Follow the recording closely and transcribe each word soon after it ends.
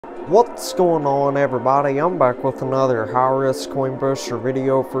What's going on, everybody? I'm back with another high-risk coin pusher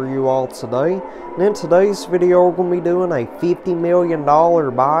video for you all today. And in today's video, we're going to be doing a $50 million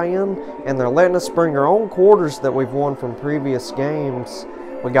buy-in, and they're letting us bring our own quarters that we've won from previous games.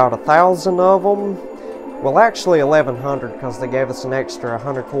 We got 1,000 of them. Well, actually 1,100 because they gave us an extra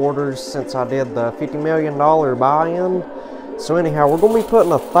 100 quarters since I did the $50 million buy-in. So anyhow, we're going to be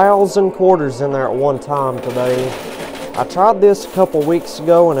putting 1,000 quarters in there at one time today. I tried this a couple weeks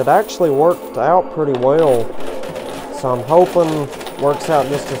ago and it actually worked out pretty well. So I'm hoping it works out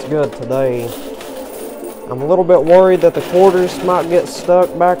just as good today. I'm a little bit worried that the quarters might get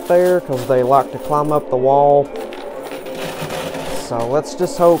stuck back there because they like to climb up the wall. So let's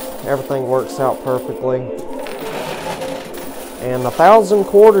just hope everything works out perfectly. And 1,000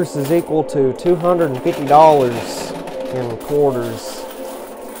 quarters is equal to $250 in quarters.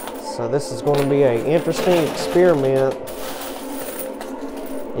 So this is going to be an interesting experiment.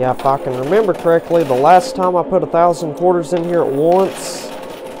 Yeah, if I can remember correctly, the last time I put 1,000 quarters in here at once,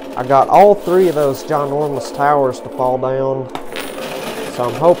 I got all three of those ginormous towers to fall down. So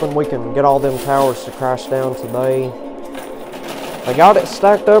I'm hoping we can get all them towers to crash down today. They got it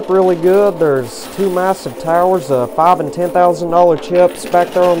stacked up really good. There's two massive towers, $5,000 and $10,000 chips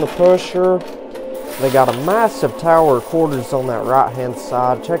back there on the pusher. They got a massive tower of quarters on that right hand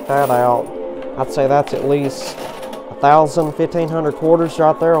side. Check that out. I'd say that's at least 1,000, 1,500 quarters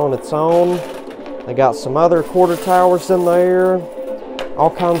right there on its own. They got some other quarter towers in there.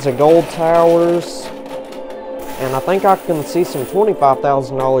 All kinds of gold towers. And I think I can see some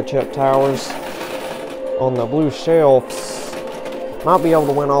 $25,000 chip towers on the blue shelves. Might be able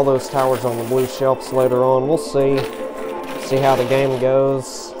to win all those towers on the blue shelves later on. We'll see. See how the game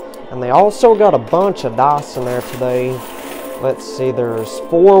goes. And they also got a bunch of dice in there today. Let's see, there's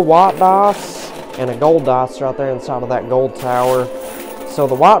 4 white dice and a gold dice right there inside of that gold tower. So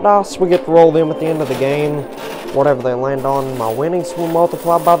the white dice, we get to roll them at the end of the game. Whatever they land on, my winnings will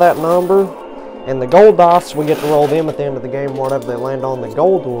multiply by that number. And the gold dice, we get to roll them at the end of the game. Whatever they land on, the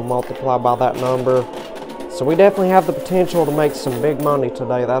gold will multiply by that number. So we definitely have the potential to make some big money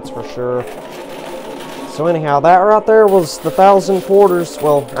today, that's for sure. So anyhow, that right there was the 1,000 quarters.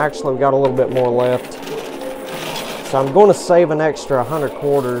 Well, actually, we got a little bit more left. So I'm going to save an extra 100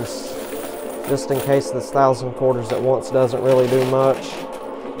 quarters just in case this 1,000 quarters at once doesn't really do much.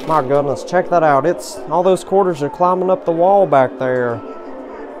 My goodness, check that out. All those quarters are climbing up the wall back there.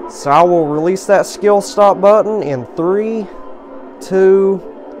 So I will release that skill stop button in 3, 2,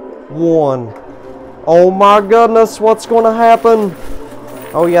 1. Oh my goodness, what's going to happen?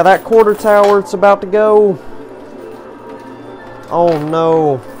 Oh yeah, that quarter tower, it's about to go. Oh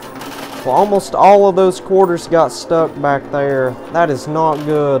no. Well, almost all of those quarters got stuck back there. That is not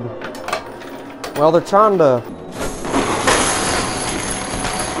good. Well, they're trying to...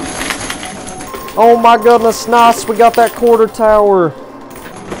 Oh my goodness, nice. We got that quarter tower.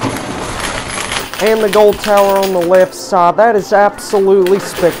 And the gold tower on the left side. That is absolutely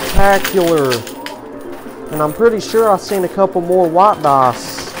spectacular. And I'm pretty sure I've seen a couple more white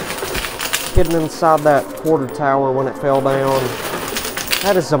dice hidden inside that quarter tower when it fell down.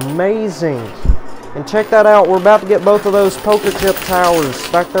 That is amazing. And check that out. We're about to get both of those poker chip towers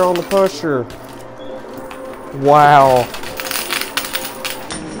back there on the pusher. Wow.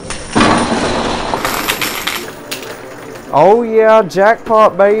 Oh yeah,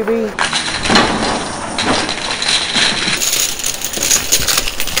 jackpot, baby.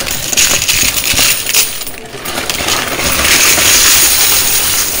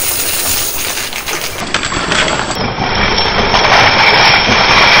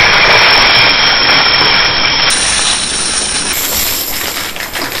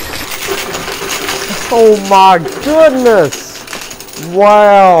 Oh my goodness!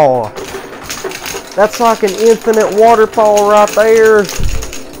 Wow! That's like an infinite waterfall right there.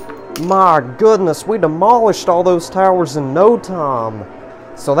 My goodness, we demolished all those towers in no time.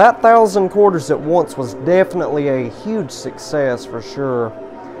 So that 1,000 quarters at once was definitely a huge success for sure.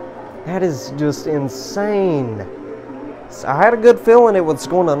 That is just insane. So I had a good feeling it was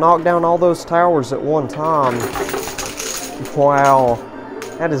going to knock down all those towers at one time. Wow.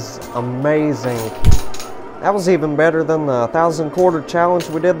 That is amazing. That was even better than the 1,000 quarter challenge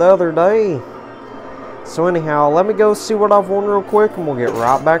we did the other day. So anyhow, let me go see what I've won real quick and we'll get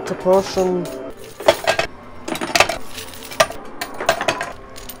right back to pushing.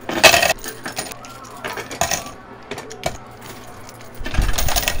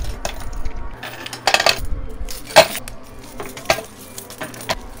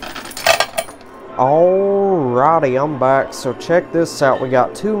 Alrighty, I'm back. So check this out. We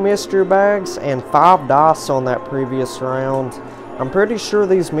got 2 mystery bags and 5 dice on that previous round. I'm pretty sure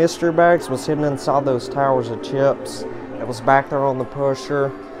these mystery bags was hidden inside those towers of chips. It was back there on the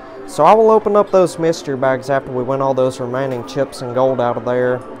pusher. So I will open up those mystery bags after we win all those remaining chips and gold out of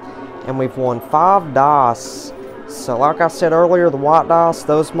there. And we've won 5 dice. So like I said earlier, the white dice,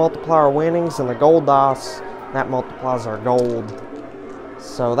 those multiply our winnings, and the gold dice, that multiplies our gold.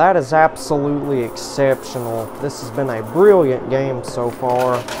 So that is absolutely exceptional. This has been a brilliant game so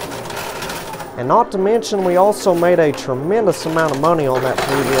far. And not to mention, we also made a tremendous amount of money on that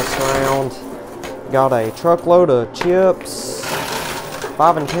previous round. Got a truckload of chips,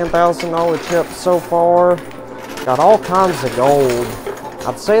 $5,000 and $10,000 chips so far. Got all kinds of gold.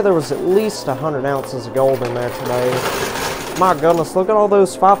 I'd say there was at least 100 ounces of gold in there today. My goodness, look at all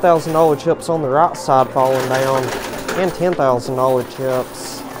those $5,000 chips on the right side falling down, and $10,000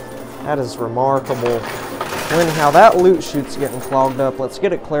 chips. That is remarkable. Well, anyhow, that loot chute's getting clogged up. Let's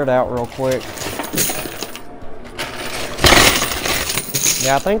get it cleared out real quick.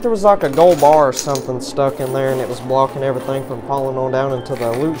 Yeah, I think there was like a gold bar or something stuck in there, and it was blocking everything from falling on down into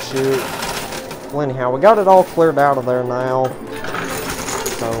the loot chute. Well, anyhow, we got it all cleared out of there now.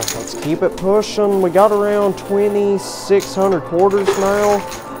 So let's keep it pushing. We got around 2,600 quarters now.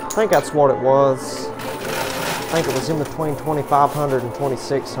 I think that's what it was. I think it was in between 2,500 and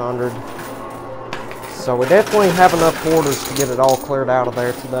 2,600. So we definitely have enough quarters to get it all cleared out of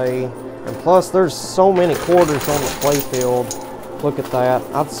there today. And plus, there's so many quarters on the playfield. Look at that.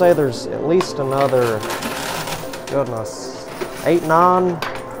 I'd say there's at least another, goodness,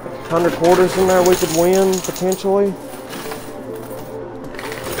 800-900 quarters in there we could win, potentially.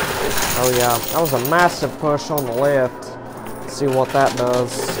 Oh yeah, that was a massive push on the left. Let's see what that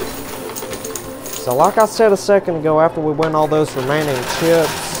does. So like I said a second ago, after we win all those remaining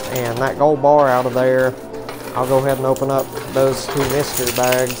chips and that gold bar out of there, I'll go ahead and open up those 2 mystery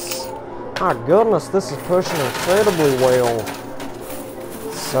bags. My goodness, this is pushing incredibly well.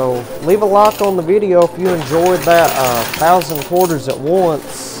 So leave a like on the video if you enjoyed that 1,000 quarters at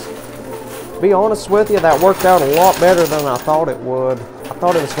once. To be honest with you, that worked out a lot better than I thought it would. I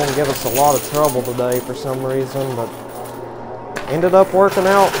thought it was going to give us a lot of trouble today for some reason, but ended up working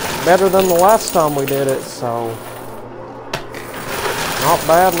out better than the last time we did it, so not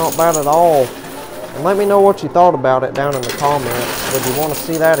bad at all. And let me know what you thought about it down in the comments. Would you want to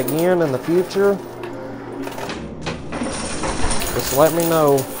see that again in the future? Just let me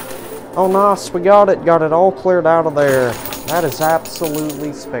know. Oh nice, we got it all cleared out of there. That is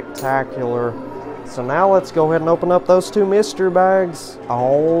absolutely spectacular. So now let's go ahead and open up those 2 mystery bags.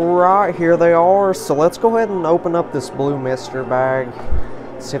 Alright, here they are. So let's go ahead and open up this blue mystery bag.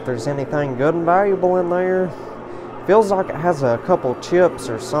 See if there's anything good and valuable in there. Feels like it has a couple chips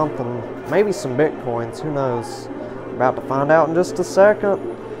or something. Maybe some bitcoins, who knows. About to find out in just a second.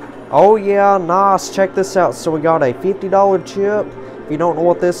 Oh yeah, nice. Check this out. So we got a $50 chip. If you don't know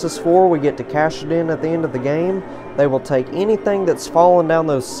what this is for, we get to cash it in at the end of the game. They will take anything that's fallen down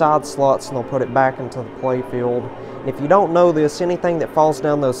those side slots and they'll put it back into the playfield. And if you don't know this, anything that falls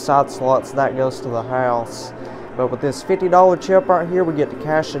down those side slots, that goes to the house. But with this $50 chip right here, we get to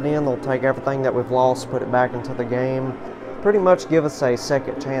cash it in. They'll take everything that we've lost, put it back into the game. Pretty much give us a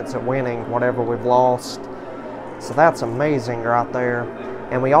second chance at winning whatever we've lost. So that's amazing right there.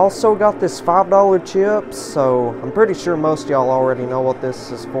 And we also got this $5 chip, so I'm pretty sure most of y'all already know what this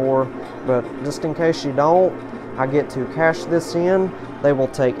is for. But just in case you don't, I get to cash this in. They will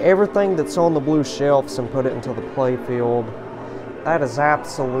take everything that's on the blue shelves and put it into the playfield. That is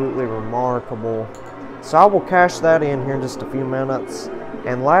absolutely remarkable. So I will cash that in here in just a few minutes.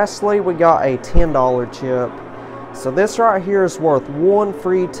 And lastly, we got a $10 chip. So this right here is worth 1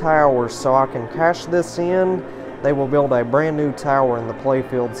 free tower, so I can cash this in. They will build a brand new tower in the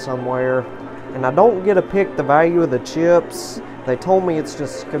playfield somewhere. And I don't get to pick the value of the chips. They told me it's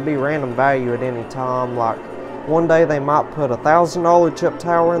just could be random value at any time. Like one day they might put a $1,000 chip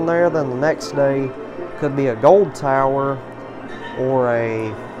tower in there, then the next day could be a gold tower or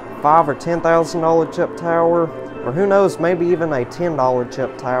a $5,000 or $10,000 chip tower, or who knows, maybe even a $10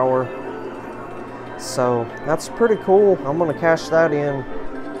 chip tower. So that's pretty cool. I'm gonna cash that in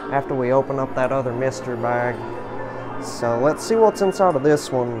after we open up that other mystery bag. So let's see what's inside of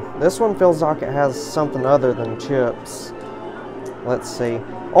this one. This one feels like it has something other than chips. Let's see.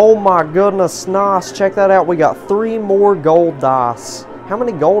 Oh my goodness, nice. Check that out. We got 3 more gold dice. How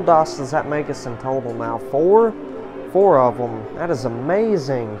many gold dice does that make us in total now? 4? 4 of them. That is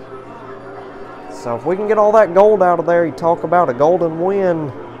amazing. So if we can get all that gold out of there, you talk about a golden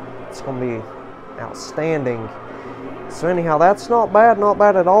win. It's going to be outstanding. So anyhow, that's not bad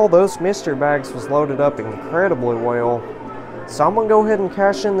at all. Those mystery bags was loaded up incredibly well. So I'm gonna go ahead and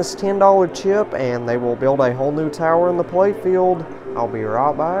cash in this $10 chip, and they will build a whole new tower in the playfield. I'll be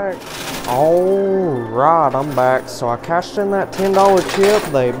right back. Alright, I'm back. So I cashed in that $10 chip.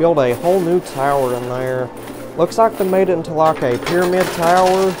 They built a whole new tower in there. Looks like they made it into like a pyramid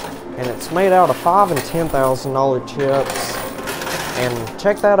tower, and it's made out of $5,000 and $10,000 chips. And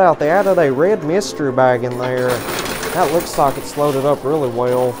check that out, they added a red mystery bag in there. That looks like it's loaded up really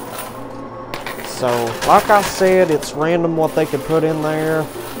well. So, like I said, it's random what they could put in there.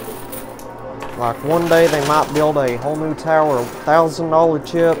 Like one day they might build a whole new tower of $1,000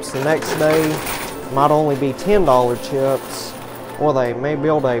 chips. The next day might only be $10 chips. Or they may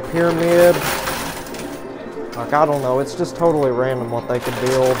build a pyramid. Like, I don't know, it's just totally random what they could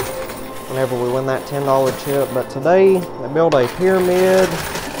build whenever we win that $10 chip. But today, they built a pyramid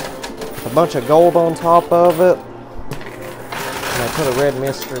with a bunch of gold on top of it. And they put a red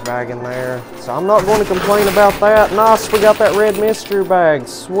mystery bag in there. So I'm not going to complain about that. Nice, we got that red mystery bag.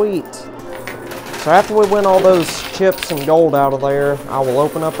 Sweet. So after we win all those chips and gold out of there, I will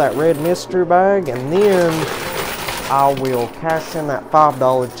open up that red mystery bag, and then I will cash in that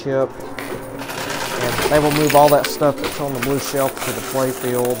 $5 chip. And they will move all that stuff that's on the blue shelf to the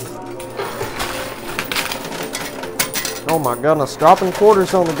playfield. Oh my goodness, dropping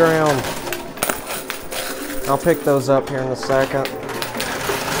quarters on the ground. I'll pick those up here in a second.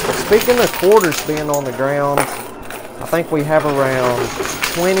 But speaking of quarters being on the ground, I think we have around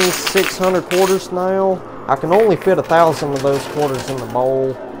 2,600 quarters now. I can only fit 1,000 of those quarters in the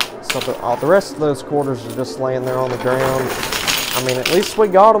bowl. So the rest of those quarters are just laying there on the ground. I mean, at least we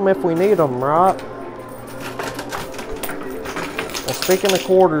got them if we need them, right? Well, speaking of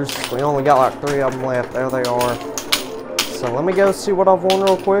quarters, we only got like 3 of them left. There they are. So let me go see what I've won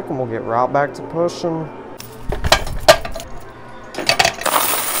real quick, and we'll get right back to pushing.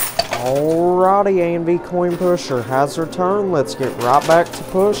 Alrighty, A&V Coin Pusher has returned. Let's get right back to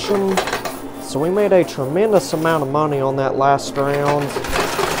pushing. So we made a tremendous amount of money on that last round.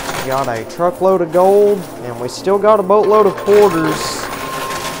 We got a truckload of gold, and we still got a boatload of quarters.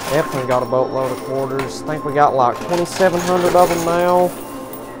 Definitely got a boatload of quarters. I think we got like 2,700 of them now.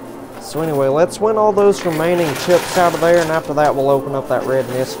 So anyway, let's win all those remaining chips out of there, and after that we'll open up that red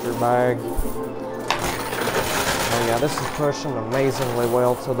mystery bag. Oh yeah, this is pushing amazingly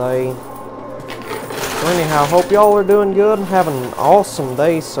well today. So anyhow, hope y'all are doing good and having an awesome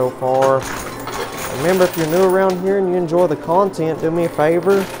day so far. Remember, if you're new around here and you enjoy the content, do me a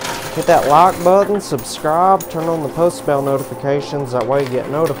favor. Hit that like button, subscribe, turn on the post bell notifications. That way you get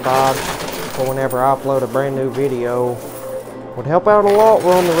notified for whenever I upload a brand new video. Would help out a lot.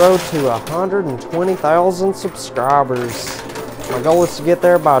 We're on the road to 120,000 subscribers. My goal is to get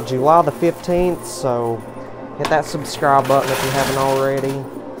there by July the 15th, so hit that subscribe button if you haven't already.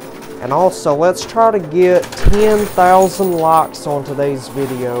 And also, let's try to get 10,000 likes on today's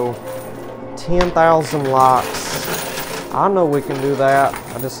video. 10,000 likes. I know we can do that.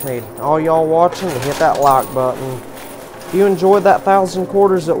 I just need all y'all watching to hit that like button. If you enjoyed that 1,000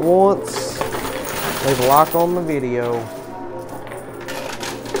 quarters at once, leave a like on the video.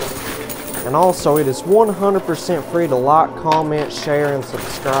 And also, it is 100% free to like, comment, share, and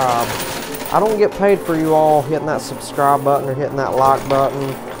subscribe. I don't get paid for you all hitting that subscribe button or hitting that like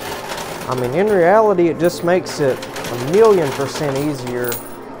button. I mean, in reality, it just makes it 1,000,000% easier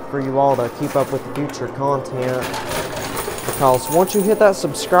for you all to keep up with the future content. Because once you hit that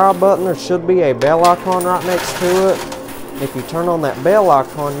subscribe button, there should be a bell icon right next to it. If you turn on that bell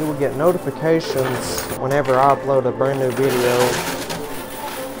icon, you will get notifications whenever I upload a brand new video.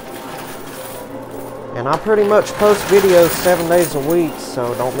 And I pretty much post videos 7 days a week,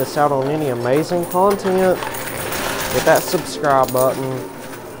 so don't miss out on any amazing content. Hit that subscribe button.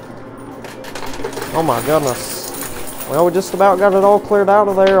 Oh my goodness. Well, we just about got it all cleared out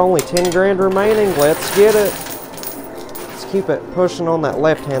of there. Only 10 grand remaining. Let's get it. Let's keep it pushing on that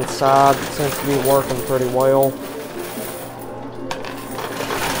left-hand side. It seems to be working pretty well.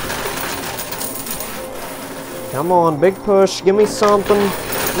 Come on, big push. Give me something.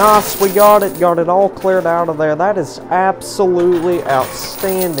 Nice, we got it. Got it all cleared out of there. That is absolutely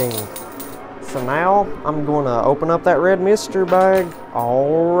outstanding. So now, I'm going to open up that red mystery bag.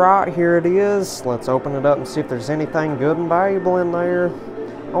 Alright, here it is. Let's open it up and see if there's anything good and valuable in there.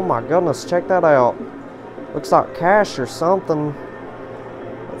 Oh my goodness, check that out. Looks like cash or something.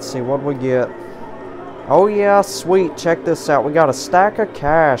 Let's see what we get. Oh yeah, sweet. Check this out. We got a stack of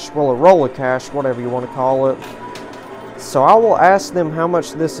cash. Well, a roll of cash, whatever you want to call it. So I will ask them how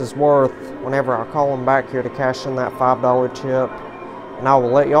much this is worth whenever I call them back here to cash in that $5 chip. And I will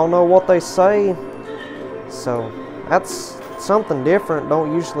let y'all know what they say. So that's something different.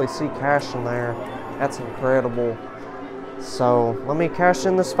 Don't usually see cash in there. That's incredible. So let me cash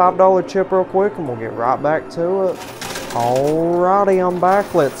in this $5 chip real quick and we'll get right back to it. Alrighty, I'm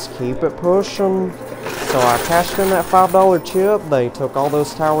back. Let's keep it pushing. So I cashed in that $5 chip. They took all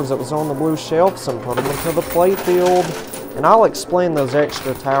those towers that was on the blue shelves and put them into the play field. And I'll explain those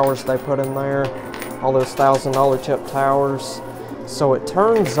extra towers they put in there. All those $1,000 chip towers. So it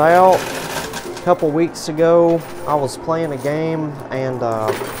turns out a couple weeks ago I was playing a game and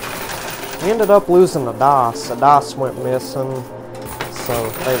we ended up losing a DOS. A DOS went missing. So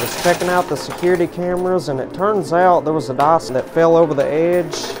they was checking out the security cameras and it turns out there was a DOS that fell over the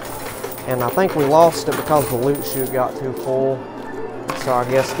edge. And I think we lost it because the loot chute got too full. So I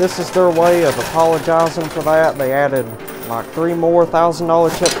guess this is their way of apologizing for that. They added like 3 more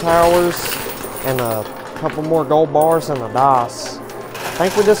 $1,000 chip towers and a couple more gold bars and a DOS. I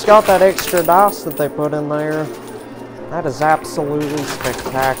think we just got that extra DOS that they put in there. That is absolutely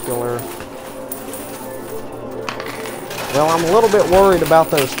spectacular. Well, I'm a little bit worried about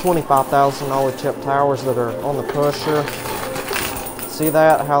those $25,000 chip towers that are on the pusher. See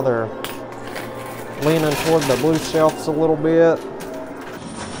that? How they're leaning toward the blue shelves a little bit.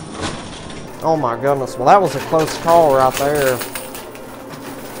 Oh my goodness. Well, that was a close call right there.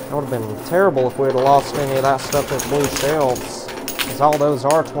 That would have been terrible if we had lost any of that stuff to the blue shelves. Because all those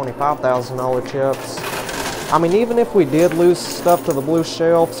are $25,000 chips. I mean, even if we did lose stuff to the blue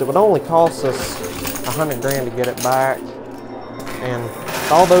shelves, it would only cost us 100 grand to get it back. And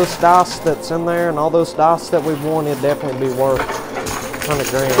all those dice that's in there and all those dice that we've won, it'd definitely be worth 100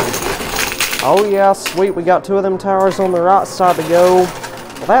 grand. Oh yeah, sweet, we got 2 of them towers on the right side to go.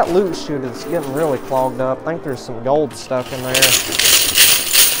 Well, that loot chute is getting really clogged up. I think there's some gold stuck in there.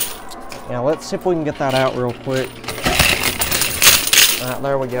 Yeah, let's see if we can get that out real quick. Alright,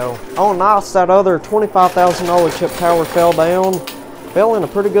 there we go. Oh nice, that other $25,000 chip tower fell down. Fell in a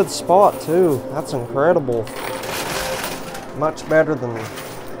pretty good spot too. That's incredible. Much better than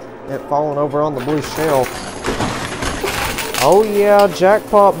it falling over on the blue shelf. Oh yeah,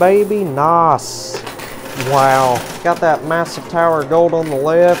 jackpot baby, nice. Wow, got that massive tower of gold on the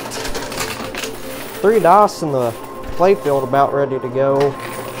left. 3 dice in the playfield about ready to go.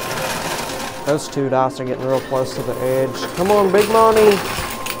 Those 2 dice are getting real close to the edge. Come on, big money.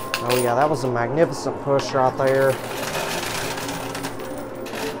 Oh yeah, that was a magnificent push right there.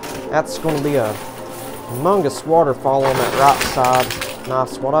 That's going to be a humongous waterfall on that right side.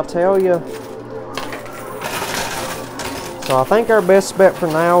 Nice, what I tell you. So I think our best bet for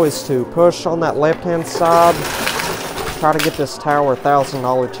now is to push on that left-hand side. Try to get this tower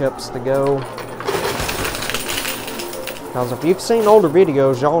 $1,000 chips to go. Because if you've seen older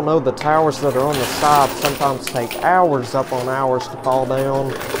videos, y'all know the towers that are on the side sometimes take hours upon hours to fall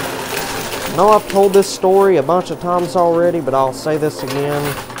down. I know I've told this story a bunch of times already, but I'll say this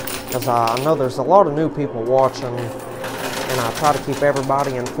again. Because I know there's a lot of new people watching. And I try to keep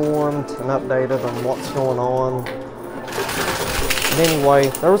everybody informed and updated on what's going on. But anyway,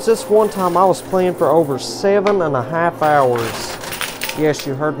 there was this one time I was playing for over 7.5 hours. Yes,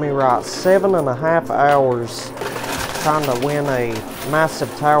 you heard me right. 7.5 hours trying to win a massive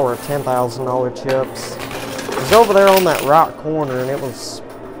tower of $10,000 chips. It was over there on that right corner and it was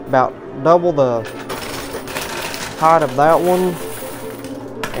about double the height of that one.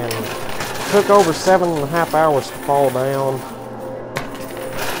 And it took over 7.5 hours to fall down.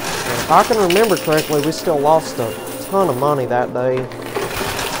 And if I can remember correctly, we still lost a ton of money that day.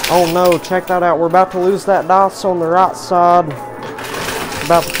 Oh no, check that out. We're about to lose that dice on the right side. It's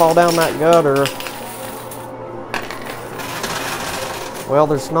about to fall down that gutter. Well,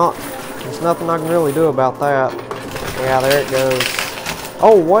 there's nothing I can really do about that. Yeah, there it goes.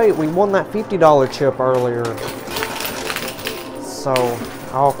 Oh wait, we won that $50 chip earlier. So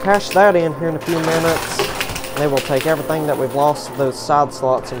I'll cash that in here in a few minutes. They will take everything that we've lost to those side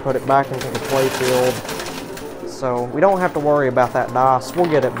slots and put it back into the play field. So we don't have to worry about that dice. We'll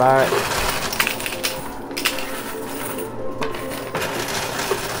get it back.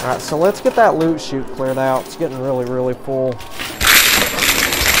 Alright, so let's get that loot chute cleared out. It's getting really, really full.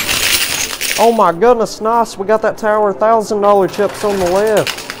 Oh my goodness, nice. We got that tower $1,000 chips on the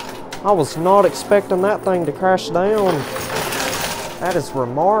left. I was not expecting that thing to crash down. That is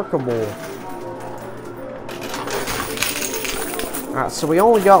remarkable. Alright, so we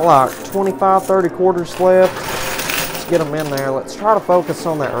only got like 25, 30 quarters left. Let's get them in there. Let's try to focus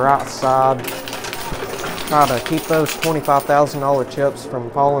on that right side. Try to keep those $25,000 chips from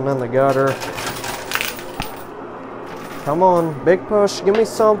falling in the gutter. Come on, big push. Give me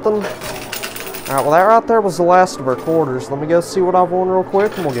something. Alright, well that right there was the last of our quarters. Let me go see what I've won real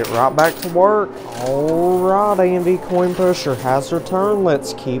quick and we'll get right back to work. Alright, A&D Coin Pusher has returned.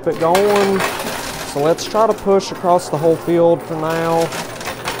 Let's keep it going. So let's try to push across the whole field for now.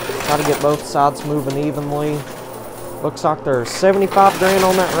 Try to get both sides moving evenly. Looks like there's 75 grand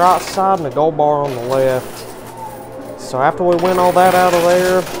on that right side and a gold bar on the left. So after we win all that out of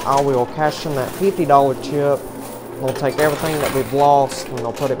there, I will cash in that $50 chip. We'll take everything that we've lost and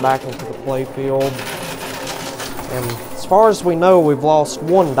we'll put it back into the play field. And as far as we know, we've lost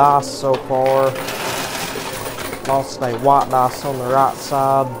one dice so far. Lost a white dice on the right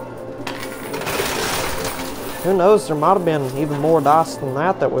side. Who knows, there might have been even more dice than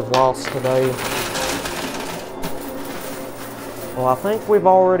that we've lost today. Well, I think we've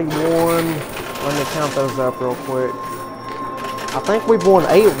already won. Let me count those up real quick. I think we've won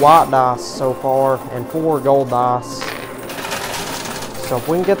 8 white dice so far and 4 gold dice. So if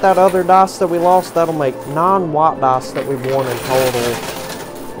we can get that other dice that we lost, that'll make 9 white dice that we've won in total.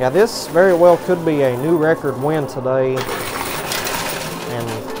 Yeah, this very well could be a new record win today.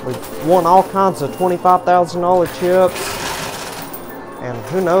 And we've won all kinds of $25,000 chips. And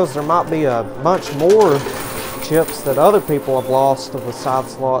who knows, there might be a bunch more chips that other people have lost of the side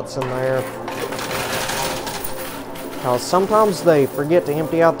slots in there. Because sometimes they forget to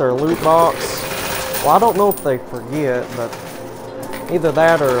empty out their loot box. Well, I don't know if they forget, but either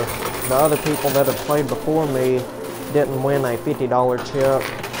that or the other people that have played before me didn't win a $50 chip.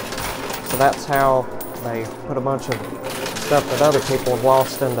 So that's how they put a bunch of stuff that other people have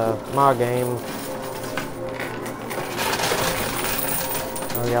lost into my game.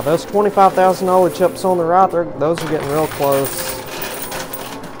 Oh yeah, those $25,000 chips on the right, those are getting real close.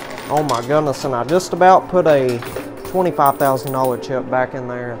 Oh my goodness, and I just about put a $25,000 chip back in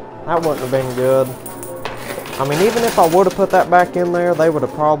there. That wouldn't have been good. I mean, even if I would have put that back in there, they would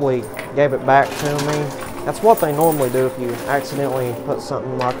have probably gave it back to me. That's what they normally do if you accidentally put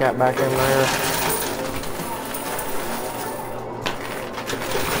something like that back in there.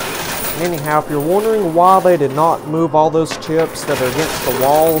 Anyhow, if you're wondering why they did not move all those chips that are against the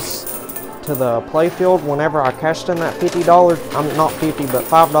walls to the playfield whenever I cashed in that not 50, but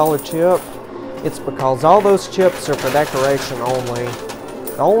 $5 chip, it's because all those chips are for decoration only.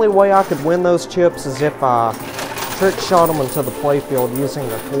 The only way I could win those chips is if I trick shot them into the playfield using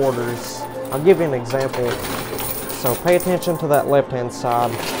the quarters. I'll give you an example. So pay attention to that left-hand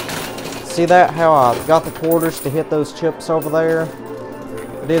side. See that, how I got the quarters to hit those chips over there?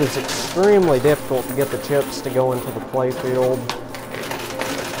 It is extremely difficult to get the chips to go into the playfield.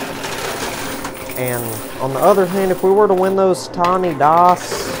 And on the other hand, if we were to win those tiny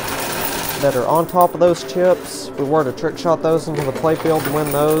dice that are on top of those chips, if we were to trick shot those into the playfield and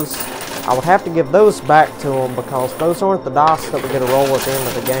win those, I would have to give those back to them because those aren't the dice that we get a roll at the end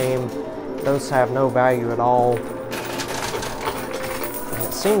of the game. Those have no value at all. And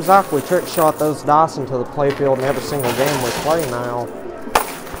it seems like we trick shot those dice into the playfield in every single game we play now.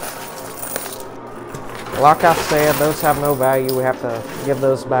 Like I said, those have no value. We have to give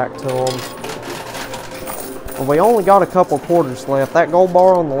those back to them. Well, we only got a couple quarters left. That gold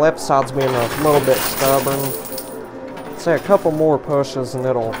bar on the left side's being a little bit stubborn. Say a couple more pushes and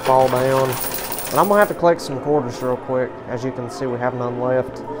it'll fall down. But I'm going to have to collect some quarters real quick. As you can see, we have none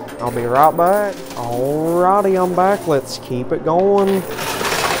left. I'll be right back. Alrighty, I'm back. Let's keep it going.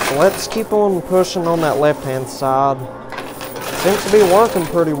 So let's keep on pushing on that left-hand side. Seems to be working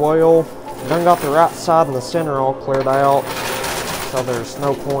pretty well. Done got the right side and the center all cleared out. So there's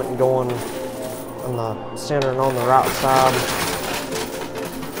no point in going on the center and on the right side.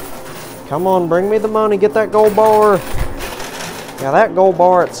 Come on, bring me the money. Get that gold bar. Yeah, that gold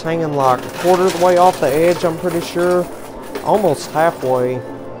bar, it's hanging like a quarter of the way off the edge, I'm pretty sure. Almost halfway.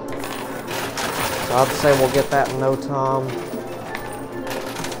 So I'd say we'll get that in no time.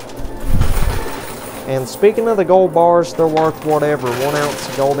 And speaking of the gold bars, they're worth whatever 1 ounce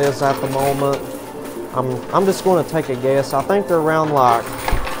of gold is at the moment. I'm just going to take a guess. I think they're around like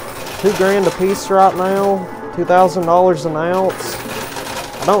 $2 grand a piece right now. $2,000 an ounce.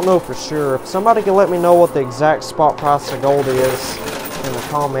 I don't know for sure. If somebody can let me know what the exact spot price of gold is in the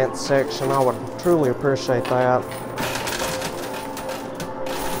comments section, I would truly appreciate that.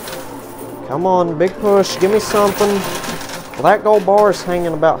 Come on, big push. Give me something. Well, that gold bar is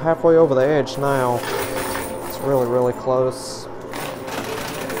hanging about halfway over the edge now. It's really, really close.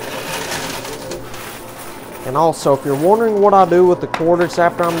 And also, if you're wondering what I do with the quarters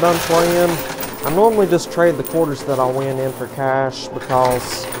after I'm done playing, I normally just trade the quarters that I win in for cash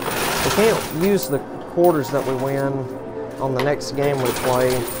because we can't use the quarters that we win on the next game we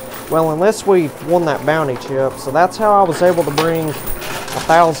play. Well, unless we won that bounty chip. So that's how I was able to bring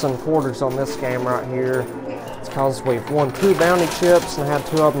 1,000 quarters on this game right here. It's because we've won 2 bounty chips and had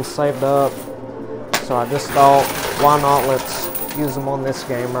 2 of them saved up. So I just thought, why not, let's use them on this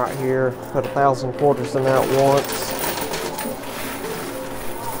game right here. Put 1,000 quarters in there at once.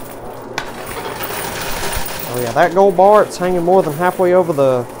 Oh yeah, that gold bar, it's hanging more than halfway over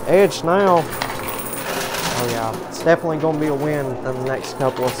the edge now. Oh yeah, it's definitely going to be a win in the next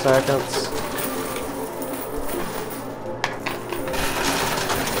couple of seconds.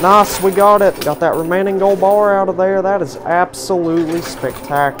 Nice, we got it. Got that remaining gold bar out of there. That is absolutely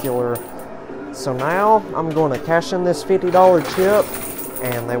spectacular. So now I'm going to cash in this $50 chip,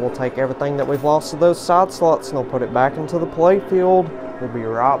 and they will take everything that we've lost to those side slots and they'll put it back into the playfield. We'll be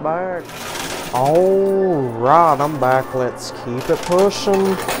right back. Alright, I'm back. Let's keep it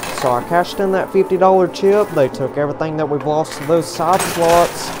pushing. So I cashed in that $50 chip. They took everything that we've lost to those side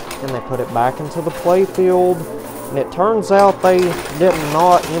slots and they put it back into the playfield. And it turns out they did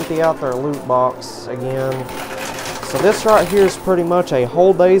not empty out their loot box again. So this right here is pretty much a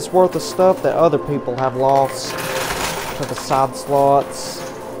whole day's worth of stuff that other people have lost to the side slots.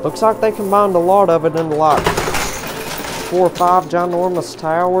 Looks like they combined a lot of it into like 4 or 5 ginormous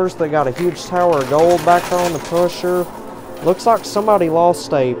towers. They got a huge tower of gold back there on the pusher. Looks like somebody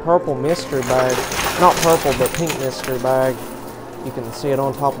lost a purple mystery bag. Not purple, but pink mystery bag. You can see it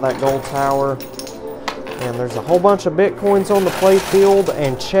on top of that gold tower. And there's a whole bunch of bitcoins on the playfield.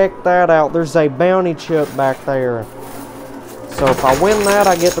 And check that out. There's a bounty chip back there. So if I win that,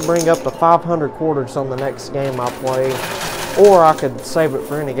 I get to bring up to 500 quarters on the next game I play. Or I could save it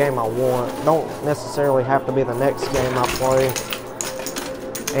for any game I want. Don't necessarily have to be the next game I play.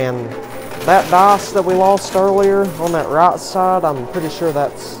 And that dice that we lost earlier on that right side, I'm pretty sure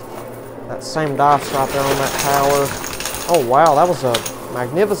that's that same dice right there on that tower. Oh wow, that was a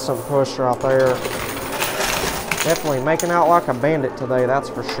magnificent push right there. Definitely making out like a bandit today, that's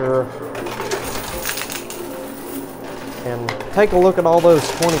for sure. And take a look at all those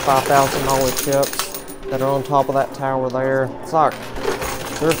 $25,000 chips that are on top of that tower there. It's like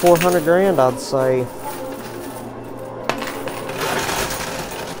 300 or 400 grand, I'd say.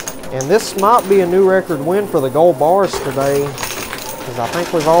 And this might be a new record win for the gold bars today, because I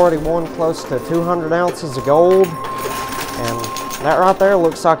think we've already won close to 200 ounces of gold. And that right there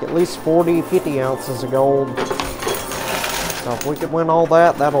looks like at least 40, 50 ounces of gold. So if we could win all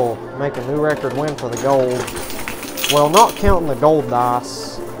that, that'll make a new record win for the gold. Well, not counting the gold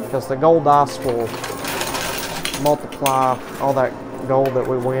dice, because the gold dice will multiply all that gold that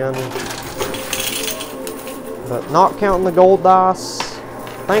we win. But not counting the gold dice,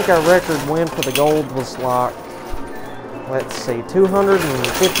 I think our record win for the gold was like, let's see,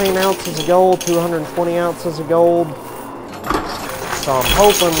 215 ounces of gold, 220 ounces of gold. So I'm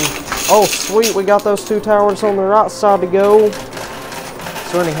hoping, oh sweet, we got those 2 towers on the right side to go.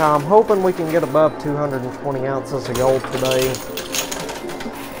 So anyhow, I'm hoping we can get above 220 ounces of gold today.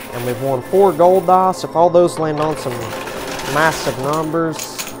 And we've won 4 gold dice. If all those land on some massive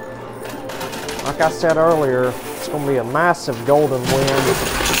numbers, like I said earlier, it's going to be a massive golden win.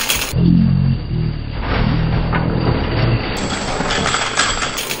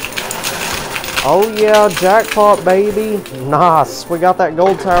 Oh yeah, jackpot baby. Nice. We got that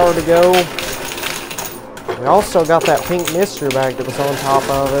gold tower to go. We also got that pink mystery bag that was on top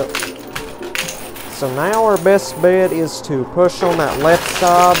of it. So now our best bet is to push on that left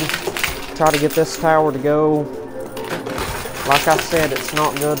side. Try to get this tower to go. Like I said, it's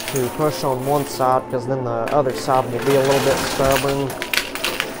not good to push on one side because then the other side will be a little bit stubborn.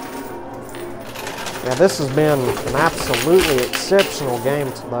 Yeah, this has been an absolutely exceptional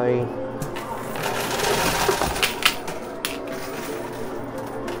game today.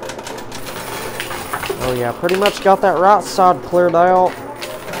 Oh yeah, pretty much got that right side cleared out.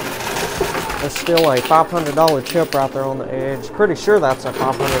 There's still a $500 chip right there on the edge. Pretty sure that's a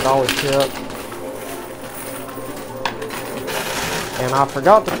 $500 chip. And I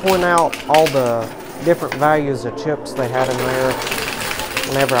forgot to point out all the different values of chips they had in there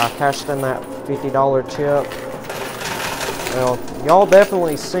whenever I cashed in that $50 chip. Well, y'all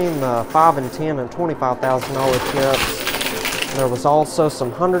definitely seen the 5 and 10 and $25,000 chips. There was also some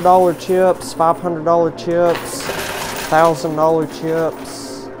 $100 chips, $500 chips, $1,000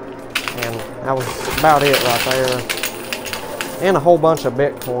 chips, and that was about it right there. And a whole bunch of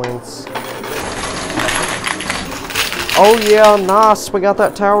bitcoins. Oh yeah, nice. We got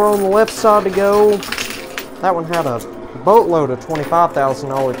that tower on the left side to go. That one had a boatload of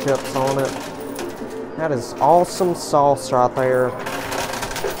 $25,000 chips on it. That is awesome sauce right there.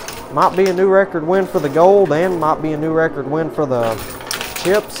 Might be a new record win for the gold, and might be a new record win for the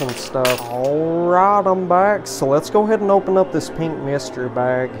chips and stuff. Alright, I'm back. So let's go ahead and open up this pink mystery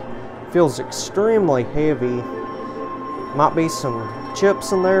bag. Feels extremely heavy. Might be some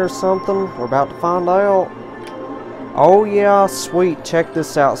chips in there or something. We're about to find out. Oh yeah, sweet, check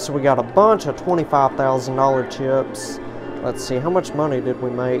this out. So we got a bunch of $25,000 chips. Let's see, how much money did we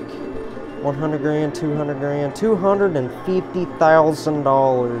make? 100 grand, 200 grand,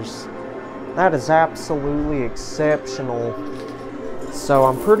 $250,000. That is absolutely exceptional. So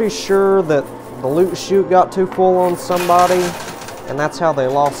I'm pretty sure that the loot chute got too full on somebody, and that's how they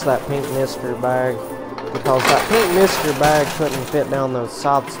lost that pink mystery bag. Because that pink mystery bag couldn't fit down those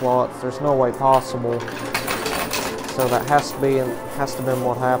side slots. There's no way possible. So that has to have been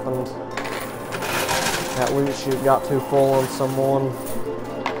what happened. That loot chute got too full on someone.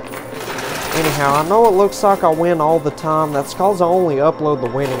 Anyhow, I know it looks like I win all the time. That's because I only upload the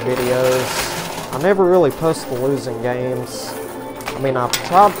winning videos. I never really post the losing games. I mean, I've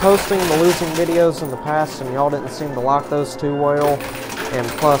tried posting the losing videos in the past and y'all didn't seem to like those too well. And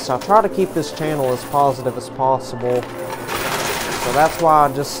plus, I try to keep this channel as positive as possible. So that's why I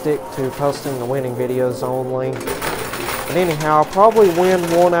just stick to posting the winning videos only. But anyhow, I'll probably win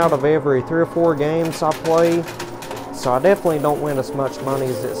 1 out of every 3 or 4 games I play. So I definitely don't win as much money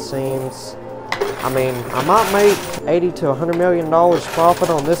as it seems. I mean, I might make $80 to $100 million profit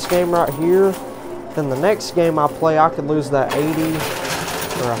on this game right here. Then the next game I play, I could lose that $80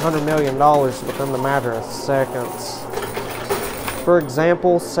 or $100 million within the matter of seconds. For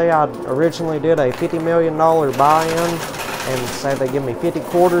example, say I originally did a $50 million buy-in, and say they give me 50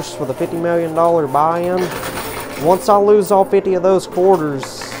 quarters for the $50 million buy-in. Once I lose all 50 of those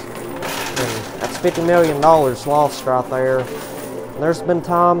quarters, then that's $50 million lost right there. And there's been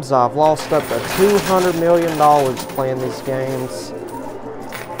times I've lost up to $200 million playing these games.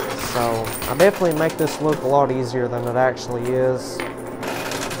 So I definitely make this look a lot easier than it actually is.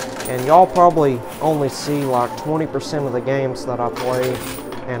 And y'all probably only see like 20% of the games that I play,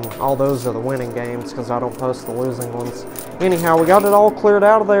 and all those are the winning games because I don't post the losing ones. Anyhow, we got it all cleared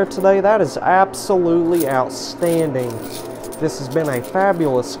out of there today. That is absolutely outstanding. This has been a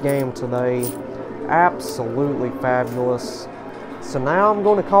fabulous game today. Absolutely fabulous. So now I'm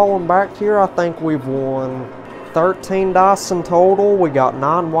going to call them back here. I think we've won 13 dice in total. We got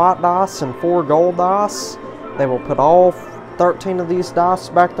 9 white dice and 4 gold dice. They will put all 13 of these dice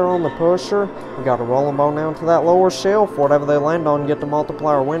back there on the pusher. We got to roll them on down to that lower shelf. Whatever they land on, get to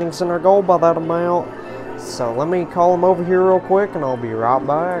multiply our winnings and our gold by that amount. So let me call them over here real quick and I'll be right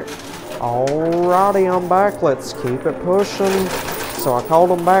back. Alrighty, I'm back. Let's keep it pushing. So I called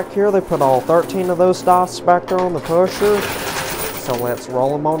them back here. They put all 13 of those dice back there on the pusher. So let's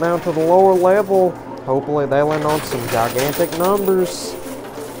roll them on down to the lower level. Hopefully they land on some gigantic numbers.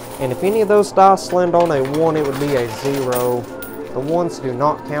 And if any of those dice land on a 1, it would be a 0. The ones do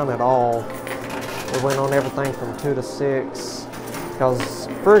not count at all. We went on everything from 2 to 6. Because,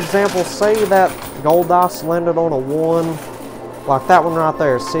 for example, say that gold dice landed on a 1. Like that one right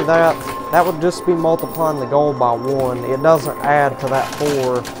there. See that? That would just be multiplying the gold by 1. It doesn't add to that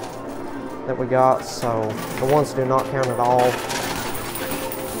 4 that we got. So, the ones do not count at all.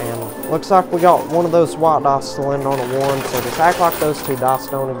 And looks like we got one of those white dice to land on a 1, so just act like those 2 dice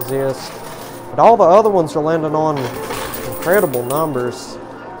don't exist. But all the other ones are landing on incredible numbers.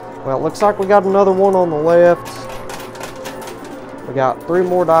 Well, it looks like we got another one on the left. We got 3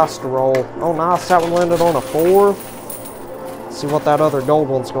 more dice to roll. Oh nice, that one landed on a 4. Let's see what that other gold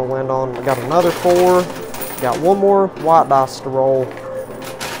one's going to land on. We got another 4. Got 1 more white dice to roll.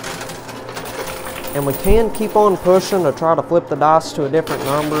 And we can keep on pushing to try to flip the dice to a different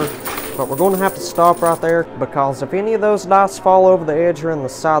number. But we're going to have to stop right there, because if any of those dice fall over the edge or in the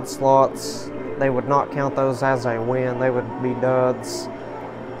side slots, they would not count those as a win. They would be duds.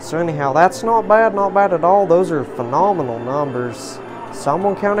 So anyhow, that's not bad at all. Those are phenomenal numbers. So I'm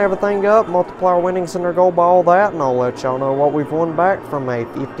going to count everything up, multiply our winnings and our gold by all that, and I'll let y'all know what we've won back from a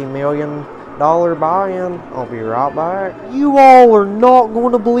 $50 million buy-in. I'll be right back. You all are not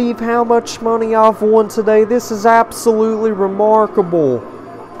going to believe how much money I've won today. This is absolutely remarkable.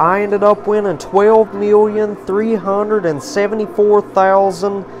 I ended up winning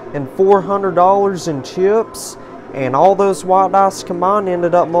 $12,374,400 in chips, and all those white dice combined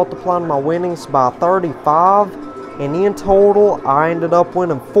ended up multiplying my winnings by 35, and in total I ended up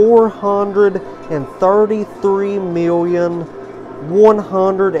winning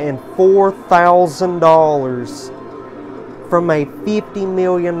 $433,104,000 from a $50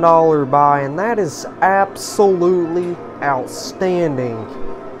 million buy, and that is absolutely outstanding.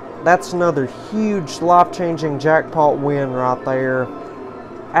 That's another huge life-changing jackpot win right there.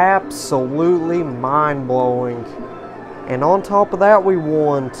 Absolutely mind-blowing. And on top of that, we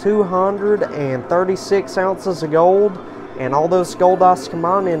won 236 ounces of gold, and all those gold dice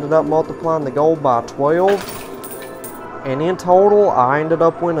combined ended up multiplying the gold by 12. And in total, I ended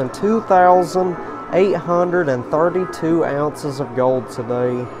up winning $2,000 832 ounces of gold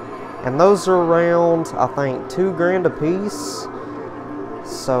today. And those are around, I think, $2 grand a piece.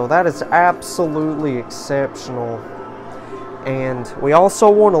 So that is absolutely exceptional. And we also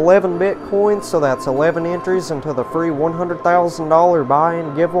won 11 Bitcoin, so that's 11 entries into the free $100,000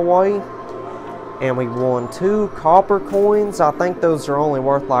 buy-in giveaway. And we won 2 copper coins. I think those are only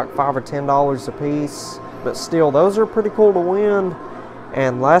worth like $5 or $10 a piece. But still, those are pretty cool to win.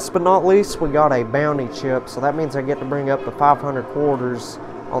 And last but not least, we got a bounty chip. So that means I get to bring up to 500 quarters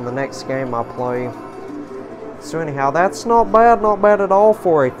on the next game I play. So anyhow, that's not bad at all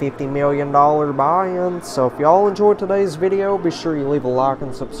for a $50 million buy-in. So if y'all enjoyed today's video, be sure you leave a like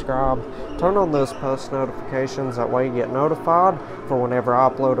and subscribe. Turn on those post notifications, that way you get notified for whenever I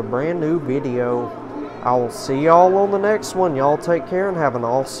upload a brand new video. I will see y'all on the next one. Y'all take care and have an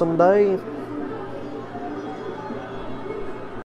awesome day.